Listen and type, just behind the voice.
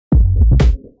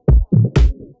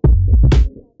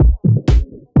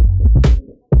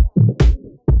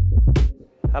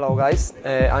Hello guys,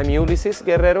 I'm Ulysses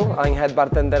Guerrero. I'm head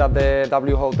bartender at the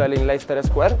W Hotel in Leicester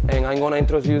Square, and I'm gonna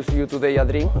introduce you today a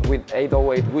drink with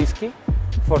 808 whiskey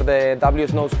for the W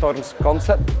Snowstorms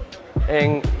concept.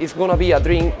 And it's gonna be a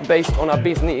drink based on a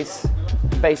business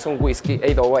based on whiskey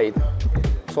 808.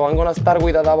 So I'm gonna start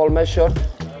with a double measure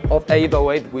of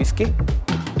 808 whiskey.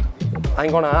 I'm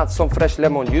gonna add some fresh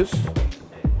lemon juice,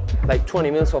 like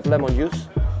 20 ml of lemon juice.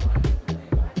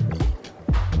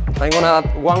 I'm gonna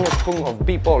add 1 spoon of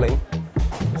bee pollen.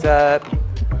 It's a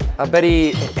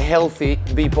very healthy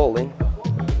bee pollen,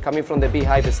 coming from the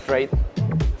beehive straight.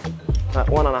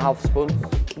 1.5 spoons.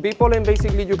 Bee pollen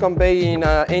basically you can buy in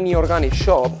any organic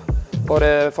shop, or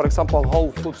for example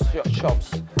Whole Foods shops.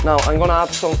 Now I'm gonna add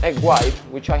some egg white,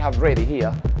 which I have ready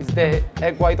here. It's the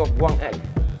egg white of 1 egg.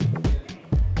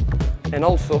 And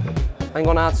also I'm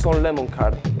gonna add some lemon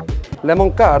curd.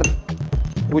 Lemon curd,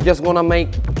 we're just gonna make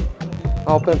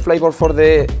open flavor for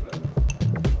the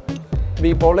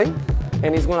bee pollen,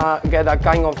 and it's gonna get a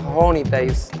kind of honey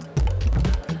taste.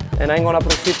 And I'm gonna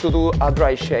proceed to do a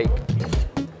dry shake.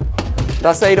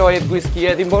 That's 808 whiskey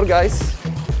Edinburgh, guys.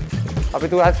 Happy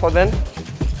to add for them.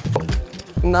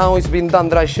 Now it's been done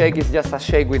dry shake, it's just a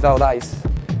shake without ice.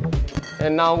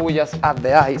 And now we just add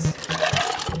the ice.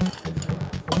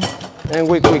 And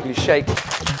we quickly shake it.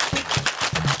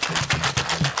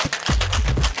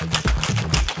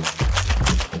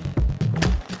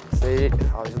 See,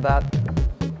 how's that?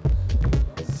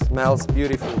 Smells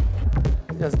beautiful.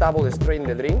 Just double strain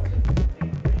the drink.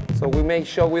 So we make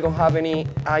sure we don't have any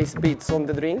ice bits on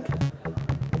the drink.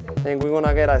 And we're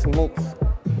gonna get a smooth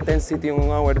density on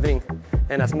our drink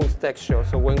and a smooth texture.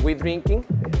 So when we're drinking,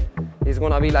 it's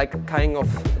gonna be like kind of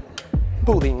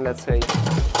pudding, let's say.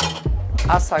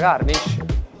 As a garnish,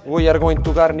 we are going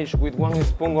to garnish with 1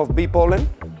 spoon of bee pollen.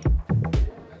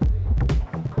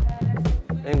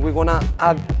 And we're gonna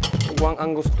add 1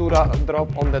 angostura drop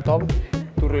on the top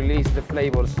to release the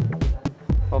flavors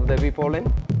of the bee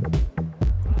pollen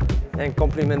and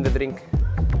complement the drink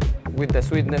with the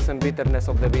sweetness and bitterness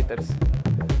of the bitters.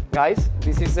 Guys,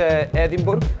 this is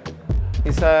Edinburgh.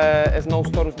 It's a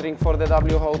snowstorms drink for the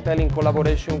W Hotel in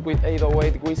collaboration with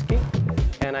 808 whiskey,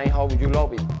 and I hope you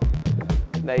love it.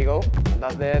 There you go,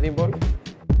 that's the Edinburgh.